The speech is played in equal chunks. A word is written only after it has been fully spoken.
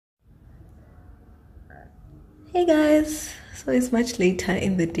Hey guys, so it's much later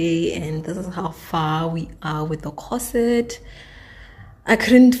in the day and this is how far we are with the corset. I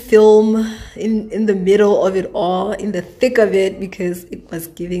couldn't film in the middle of it all, in the thick of it, because it was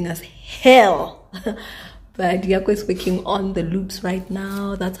giving us hell. But Yako is working on the loops right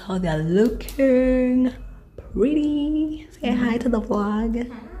now. That's how they're looking. Pretty. Say hi to the vlog.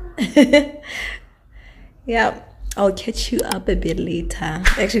 Yeah. I'll catch you up a bit later.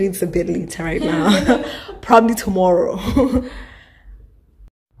 Actually, it's a bit later right now. Probably tomorrow.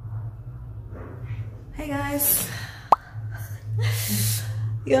 Hey guys.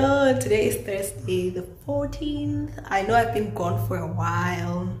 Yo, today is Thursday the 14th. I know I've been gone for a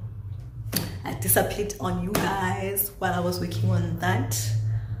while. I disappeared on you guys while I was working on that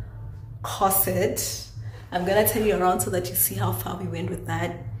corset. I'm gonna turn you around so that you see how far we went with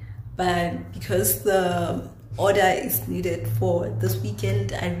that. But because the order is needed for this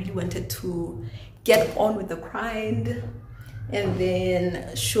weekend, I really wanted to get on with the grind and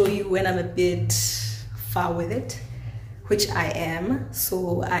then show you when I'm a bit far with it, which I am.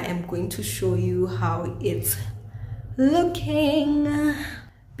 So I am going to show you how it's looking.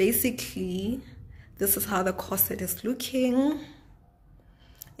 Basically, this is how the corset is looking,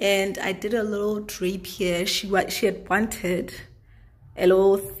 and I did a little drape here. She had wanted a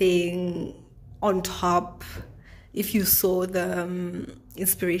little thing on top, if you saw the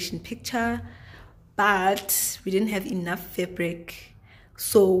inspiration picture, but we didn't have enough fabric,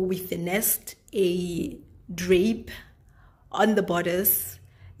 so we finessed a drape on the borders.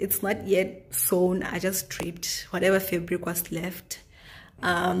 It's not yet sewn. I just draped whatever fabric was left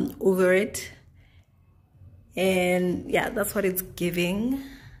over it, and yeah, that's what it's giving.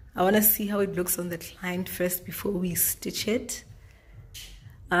 I want to see how it looks on the client first before we stitch it.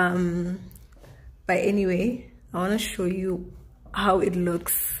 But anyway, I want to show you how it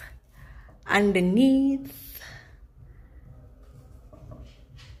looks underneath.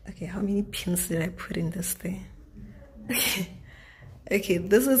 Okay, how many pins did I put in this thing? Okay,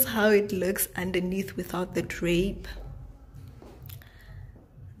 this is how it looks underneath without the drape.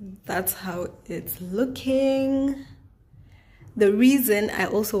 That's how it's looking. The reason I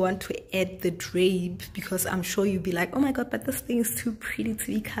also want to add the drape, because I'm sure you'll be like, oh my god, but this thing is too pretty to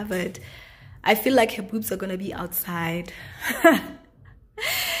be covered. I feel like her boobs are gonna be outside.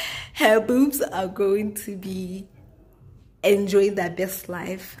 Her boobs are going to be enjoying their best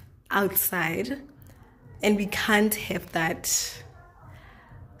life outside, and we can't have that.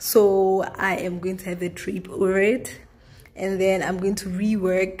 So I am going to have a drape over it, and then I'm going to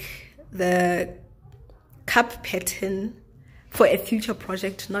rework the cup pattern for a future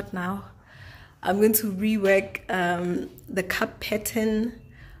project, not now. I'm going to rework the cup pattern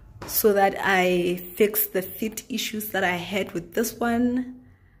so that I fix the fit issues that I had with this one.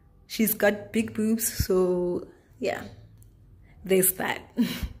 She's got big boobs, so yeah, there's that.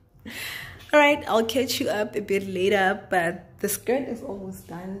 All right, I'll catch you up a bit later, but the skirt is almost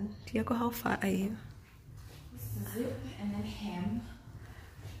done. Diego, how far are you? Zip and then hem.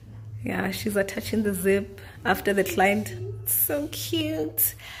 Yeah, she's attaching the zip after the client. So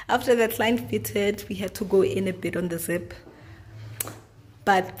cute. After the client fitted, we had to go in a bit on the zip.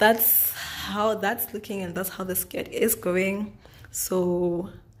 But that's how that's looking, and that's how the skirt is going.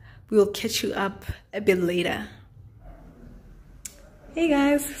 So we'll catch you up a bit later. Hey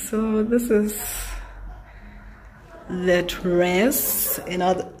guys, so this is the dress, and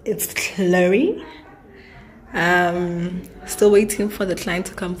it's Chloe. Still waiting for the client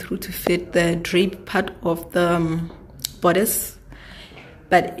to come through to fit the drape part of the bodice,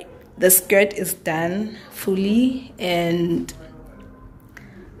 but the skirt is done fully, and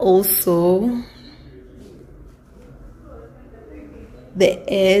also the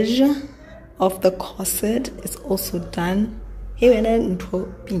edge of the corset is also done. Hey, when I intro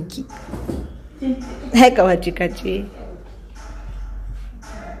pinky, heck,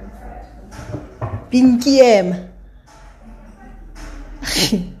 Pinky M.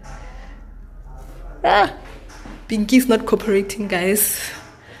 Pinky's not cooperating, guys,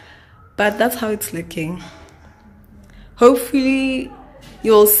 but that's how it's looking. Hopefully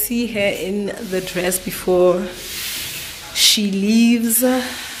you'll see her in the dress before she leaves,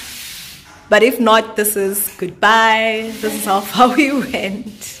 but if not, this is goodbye. This is how far we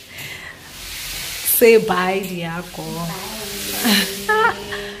went. Say bye, Diaco.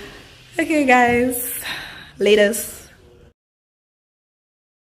 Okay guys, latest.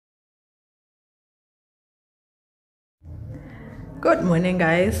 Good morning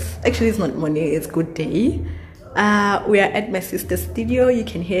guys. Actually, it's not morning, it's good day. We are at my sister's studio. You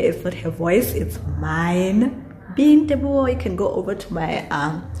can hear it's not her voice, it's mine. Being Tebo, you can go over to my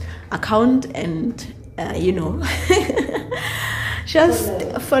account and you know. Just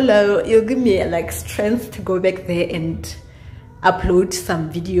follow. You'll give me like strength to go back there and upload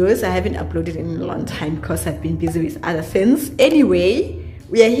some videos. I haven't uploaded in a long time because I've been busy with other things. Anyway,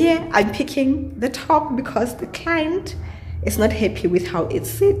 we are here. I'm picking the top because the client is not happy with how it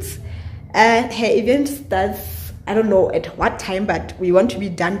sits. Her event starts, I don't know at what time, but we want to be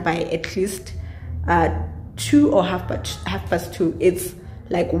done by at least 2 or half past 2. It's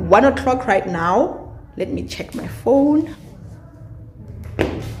like 1 o'clock right now. Let me check my phone.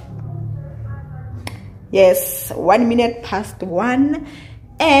 Yes, 1 minute past 1,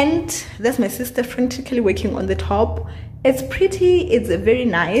 and that's my sister frantically working on the top. It's pretty, it's very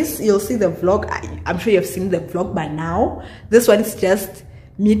nice. You'll see the vlog. I'm sure you've seen the vlog by now. This one is just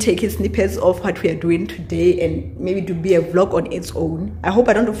me taking snippets of what we are doing today, and maybe to be a vlog on its own. I hope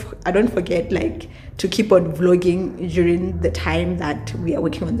I don't forget like to keep on vlogging during the time that we are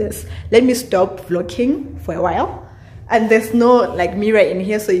working on this. Let me stop vlogging for a while. And there's no like mirror in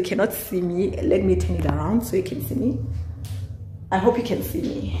here, so you cannot see me. Let me turn it around so you can see me. I hope you can see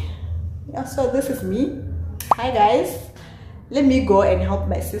me. Yeah, so this is me. Hi guys. Let me go and help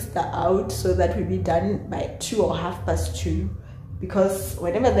my sister out so that we'll be done by 2 or half past 2. Because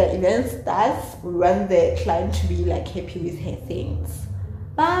whenever the event starts, we want the client to be like happy with her things.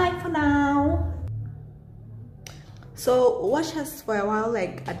 Bye for now. So watch us for a while,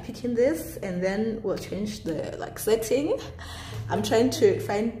 like unpicking this, and then we'll change the like setting. I'm trying to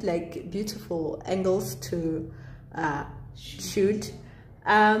find like beautiful angles to shoot.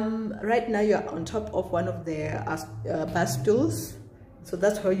 Right now you're on top of one of the bar stools, so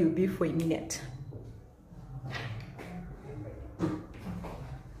that's how you'll be for a minute.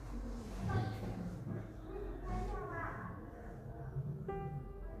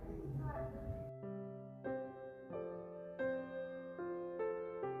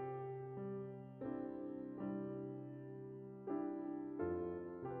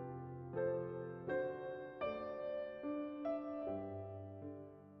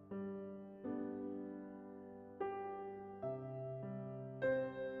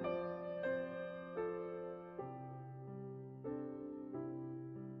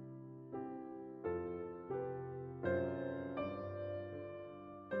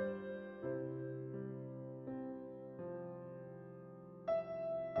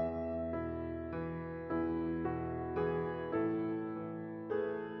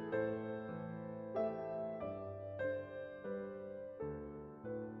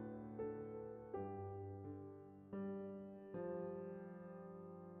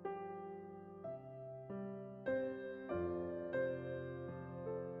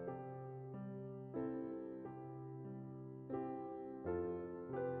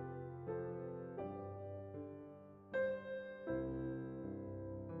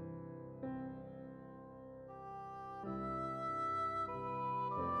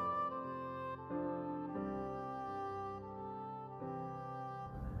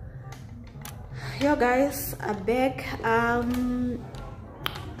 Yo guys, I'm back. I'm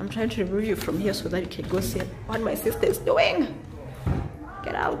trying to remove you from here so that you can go see what my sister is doing.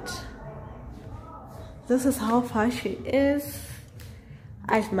 Get out. This is how far she is.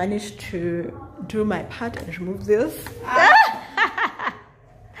 I've managed to do my part and remove this.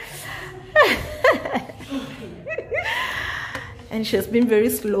 And she's been very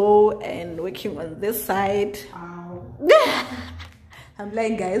slow and working on this side. I'm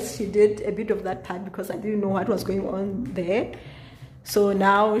like, guys, she did a bit of that part because I didn't know what was going on there. So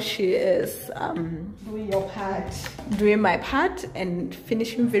now she is doing your part, doing my part and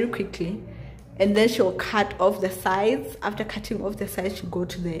finishing very quickly. And then she'll cut off the sides. After cutting off the sides, she'll go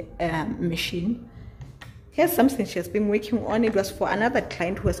to the machine. Here's something she has been working on. It was for another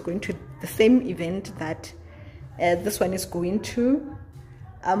client who was going to the same event that this one is going to.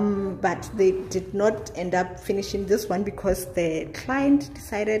 But they did not end up finishing this one because the client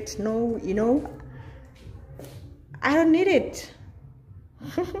decided, no, you know, I don't need it.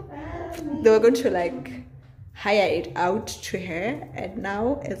 They were going to like hire it out to her, and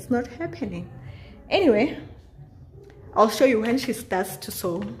now it's not happening. Anyway, I'll show you when she starts to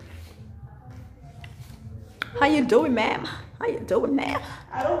sew. How you doing, ma'am? How you doing, ma'am?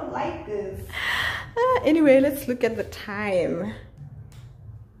 I don't like this. Anyway, let's look at the time.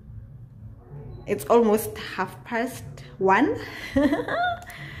 It's almost 1:30,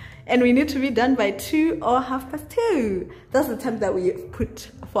 and we need to be done by 2 or 2:30. That's the time that we put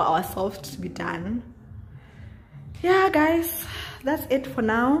for ourselves to be done. Yeah, guys, that's it for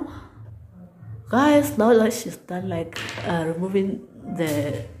now. Guys, now that she's done like removing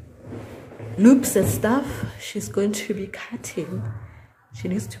the loops and stuff, she's going to be cutting She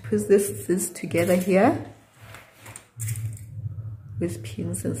needs to put this together here with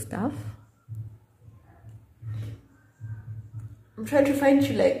pins and stuff. I'm trying to find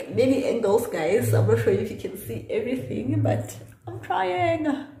you like many angles, guys. I'm not sure if you can see everything, but I'm trying.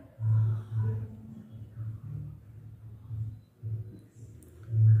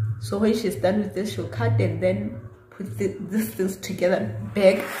 So when she's done with this, she'll cut and then put these things together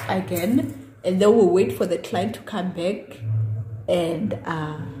back again, and then we'll wait for the client to come back and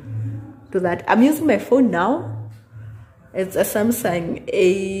do that. I'm using my phone now. It's a Samsung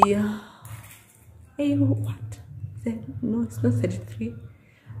A what? No, it's not 33.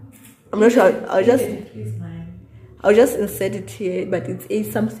 I'm not sure. I'll just insert it here, but it's A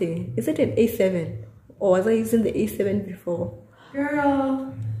something. Is it an A7, or was I using the A7 before?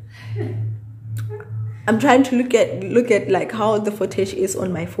 Girl. I'm trying to look at like how the footage is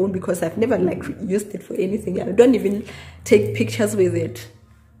on my phone, because I've never like used it for anything. I don't even take pictures with it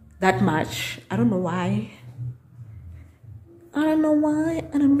that much. I don't know why.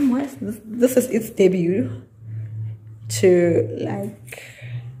 This is its debut to like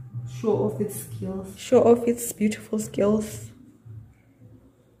Show off its skills. Show off its beautiful skills.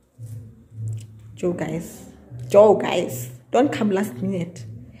 Joe guys, don't come last minute.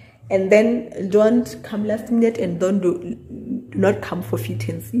 And then don't come last minute and do not come for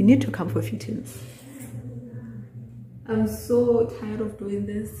fittings. You need to come for fittings. I'm so tired of doing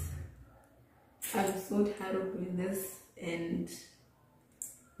this. And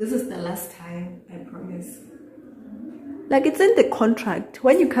this is the last time, I promise. Like, it's in the contract.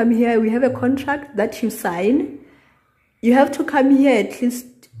 When you come here, we have a contract that you sign. You have to come here at least,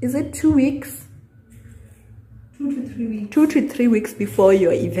 is it 2 weeks? 2 to 3 weeks. 2 to 3 weeks before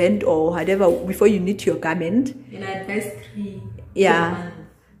your event or whatever, before you knit your garment. And I advise 3. Yeah.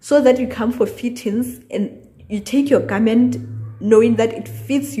 So that you come for fittings and you take your garment knowing that it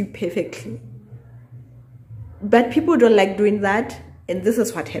fits you perfectly. But people don't like doing that, and this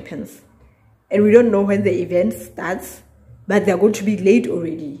is what happens. And we don't know when the event starts, but they're going to be late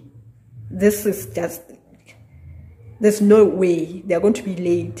already. This is just, there's no way they're going to be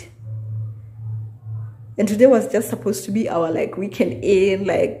late. And today was just supposed to be our like weekend in,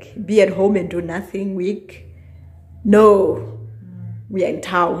 like be at home and do nothing week. No, we are in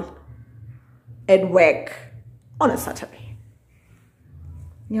town at work on a Saturday.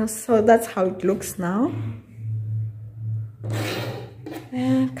 Yeah, so that's how it looks now.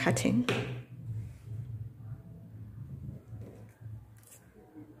 Cutting.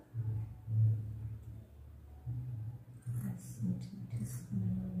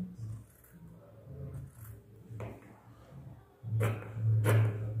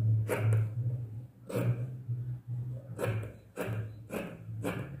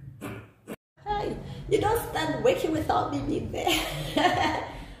 Hi, you don't start working without me being there.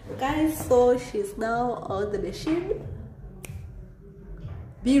 Guys, so she's now on the machine.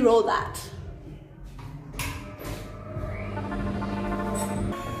 B-roll that.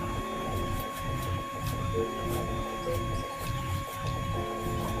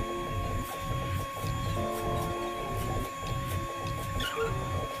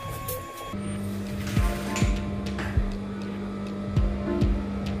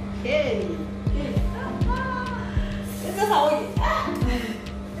 Okay. This is how we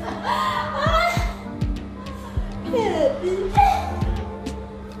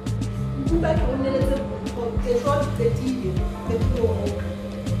back on the short video,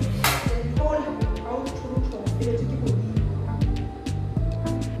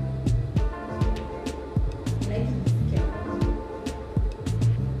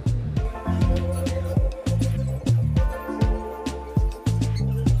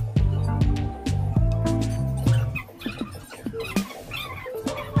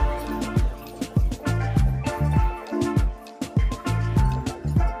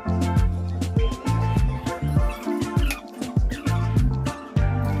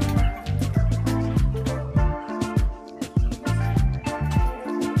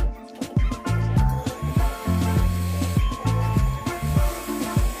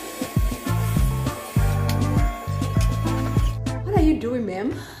 doing,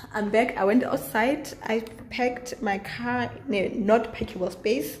 ma'am? I'm back. I went outside. I packed my car in a not packable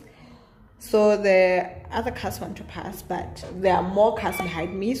space, so the other cars want to pass, but there are more cars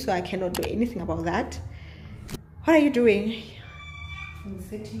behind me, so I cannot do anything about that. What are you doing? I'm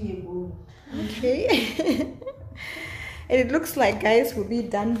setting a bowl. Okay. And it looks like, guys, will be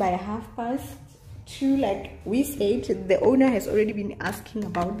done by 2:30, like we said. The owner has already been asking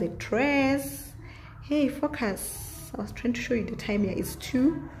about the dress. Hey, focus. I was trying to show you the time here. It's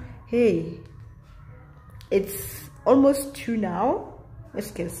 2. Hey, it's almost 2 now. as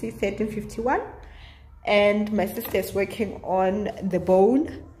you can see, 13:51. And my sister is working on the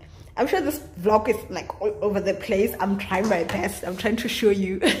bone. I'm sure this vlog is like all over the place. I'm trying my best. I'm trying to show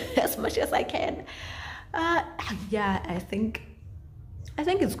you as much as I can. Yeah, I think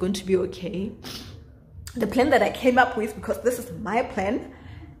it's going to be okay. The plan that I came up with, because this is my plan,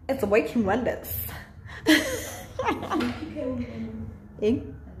 it's working wonders.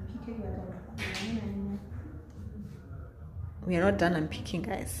 We are not done unpicking,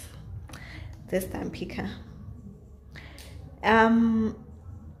 guys. This time picker. I'll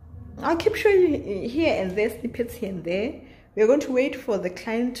keep showing you here and there, snippets here and there. We're going to wait for the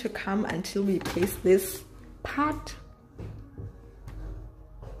client to come until we place this part.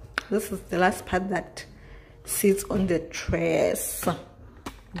 This is the last part that sits on the dress.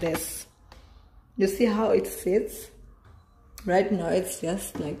 This, you see how it sits? Right now it's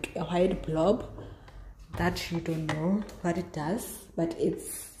just like a white blob that you don't know what it does, but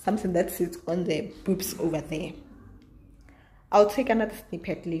it's something that sits on the boobs over there. I'll take another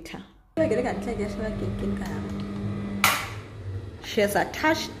snippet later. She has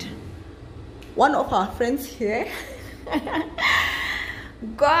attached one of our friends here.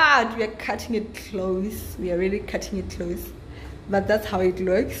 God, we are cutting it close. We are really cutting it close. But that's how it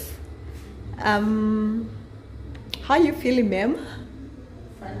looks. How are you feeling, ma'am?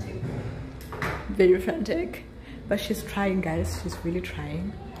 Frantic. Very frantic. But she's trying, guys. She's really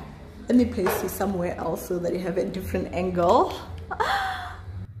trying. Let me place you somewhere else so that you have a different angle.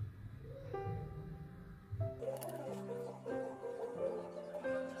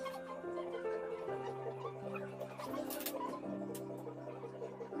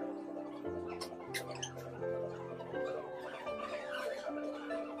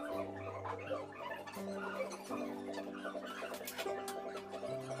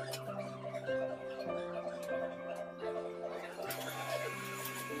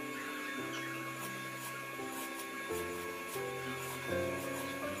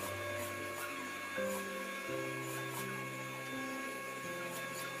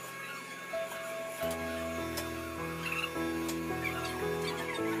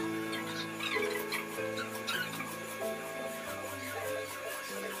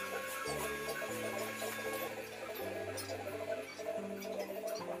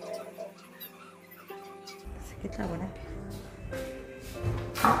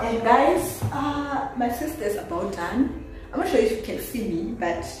 And guys, my sister is about done. I'm not sure if you can see me,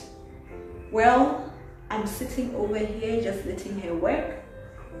 but well, I'm sitting over here just letting her work.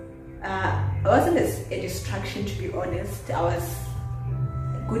 I wasn't a distraction, to be honest. I was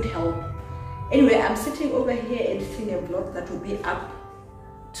a good help. Anyway, I'm sitting over here editing a vlog that will be up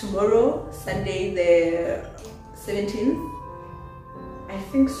tomorrow, Sunday the 17th. I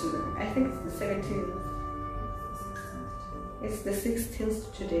think so. I think it's the 17th. It's the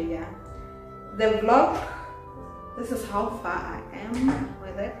 16th today, yeah. The vlog, this is how far I am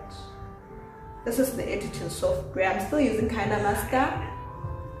with it. This is the editing software. I'm still using KineMaster.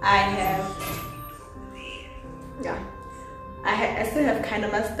 I still have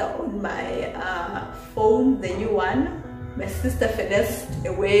KineMaster on my phone, the new one. My sister finessed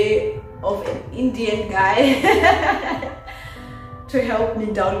a way of an Indian guy to help me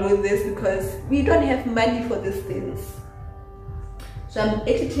download this because we don't have money for these things. So I'm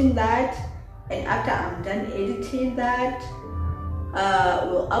editing that, and after I'm done editing that,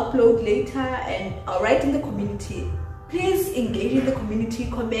 we'll upload later, and I'll write in the community. Please engage in the community,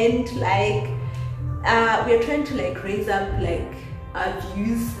 comment, like. We are trying to like raise up like our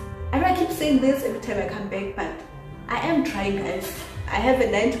views. I know I keep saying this every time I come back, but I am trying, guys. I have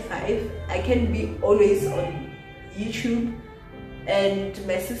a 9 to 5. I can be always on YouTube, and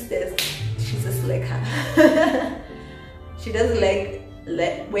my sister, she's a slacker. She doesn't like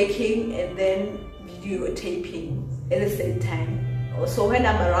waking and then videotaping at the same time. So when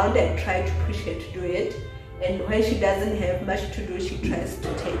I'm around, I try to push her to do it, and when she doesn't have much to do, she tries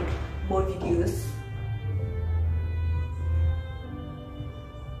to take more videos.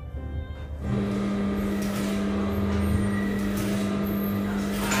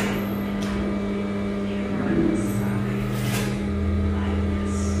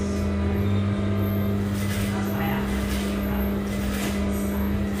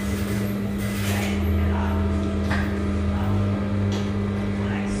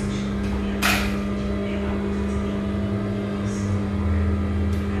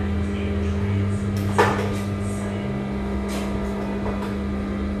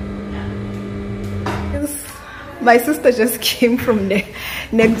 My sister just came from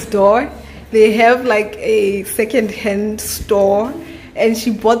next door. They have like a second-hand store, and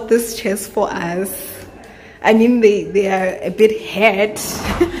she bought this chest for us. I mean, they are a bit hurt,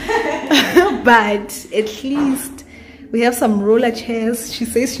 but at least we have some roller chairs. She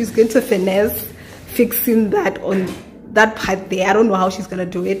says she's going to finesse fixing that on that part there. I don't know how she's gonna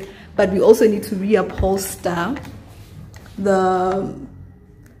do it, but we also need to reupholster the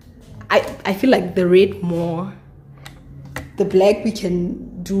I feel like the red more. The black we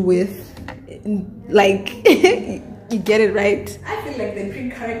can do with, like, you get it, right? I feel like the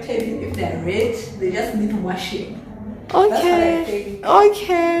pre-curtain, if they're red, they just need washing. Okay.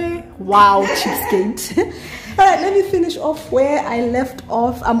 Okay. Wow, cheapskate. All right, let me finish off where I left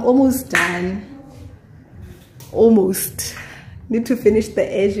off. I'm almost done. Almost. Need to finish the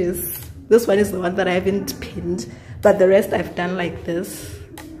edges. This one is the one that I haven't pinned, but the rest I've done like this.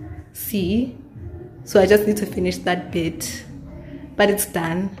 See? So I just need to finish that bit, but it's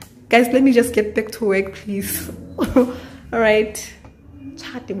done. Guys, let me just get back to work, please. All right.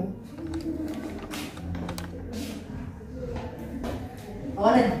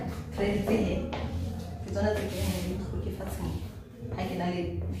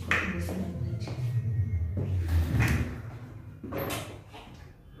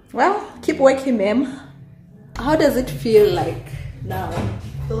 Well, keep working, ma'am. How does it feel like now?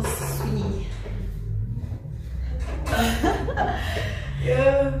 Feels sweet.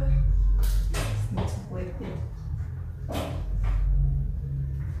 Yeah.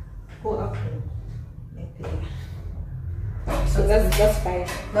 Go up. So that's fine.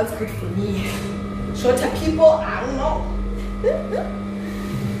 That's good for me. Shorter people, I don't know.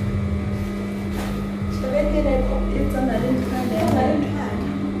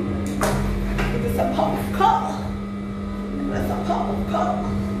 It's a pop of call. That's a pop of call.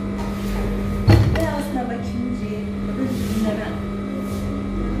 That's never kinji.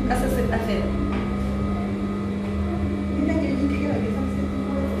 That's a thing.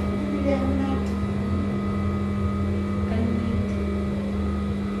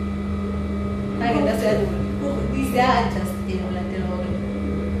 These are just, you know, like the Lord.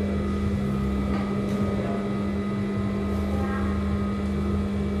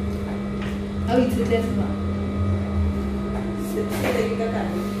 How is it this one?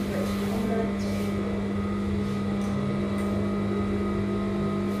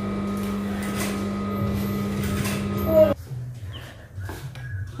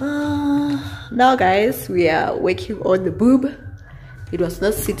 Now guys, we are working on the boob. It was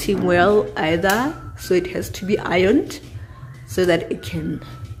not sitting well either, so it has to be ironed so that it can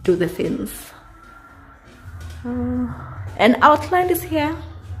do the things. An outline is here,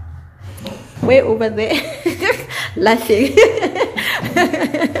 way over there, laughing.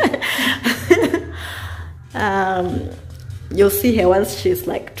 You'll see her once she's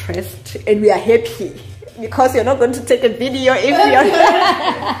like dressed, and we are happy because you're not going to take a video if you're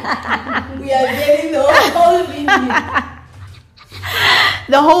we are getting the whole video.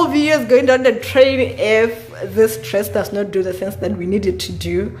 The whole video is going down the train if this dress does not do the things that we needed to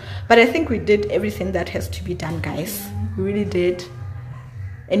do. But I think we did everything that has to be done, guys. We really did.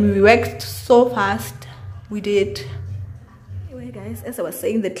 And we worked so fast. We did. Anyway, guys, as I was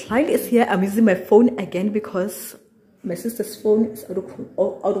saying, the client is here. I'm using my phone again because my sister's phone is out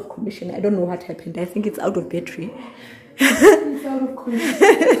of commission. I don't know what happened. I think it's out of battery. It's out of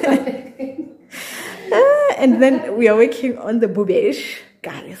commission. And then we are working on the boobish.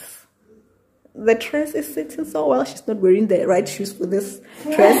 Guys, the dress is sitting so well. She's not wearing the right shoes for this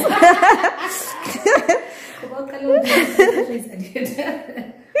dress.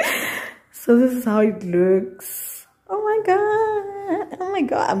 So this is how it looks. Oh my god. Oh my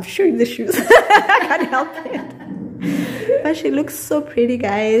god. I'm showing the shoes. I can't help it. But she looks so pretty,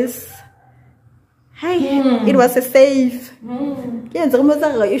 guys. Hey, it was a save. Yeah,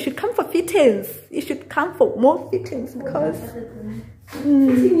 you should come for fittings. You should come for more fittings because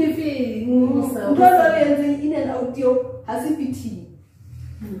Jane.M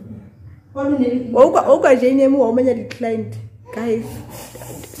declined. Guys,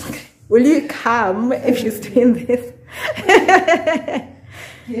 will you come if she's doing this?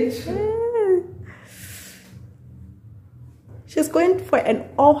 She's going for an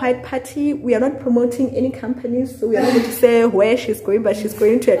all-white party. We are not promoting any companies, so we are not going to say where she's going, but she's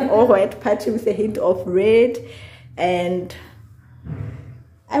going to an all-white party with a hint of red. And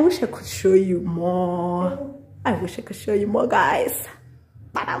I wish I could show you more. I wish I could show you more, guys.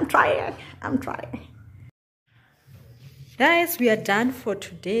 But I'm trying. I'm trying. Guys, we are done for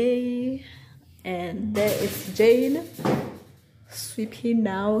today. And there is Jane sweeping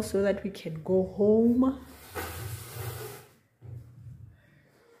now so that we can go home.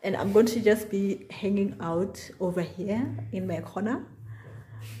 And I'm going to just be hanging out over here in my corner.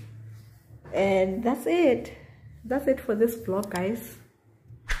 And that's it. That's it for this vlog, guys.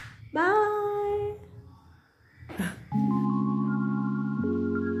 Bye.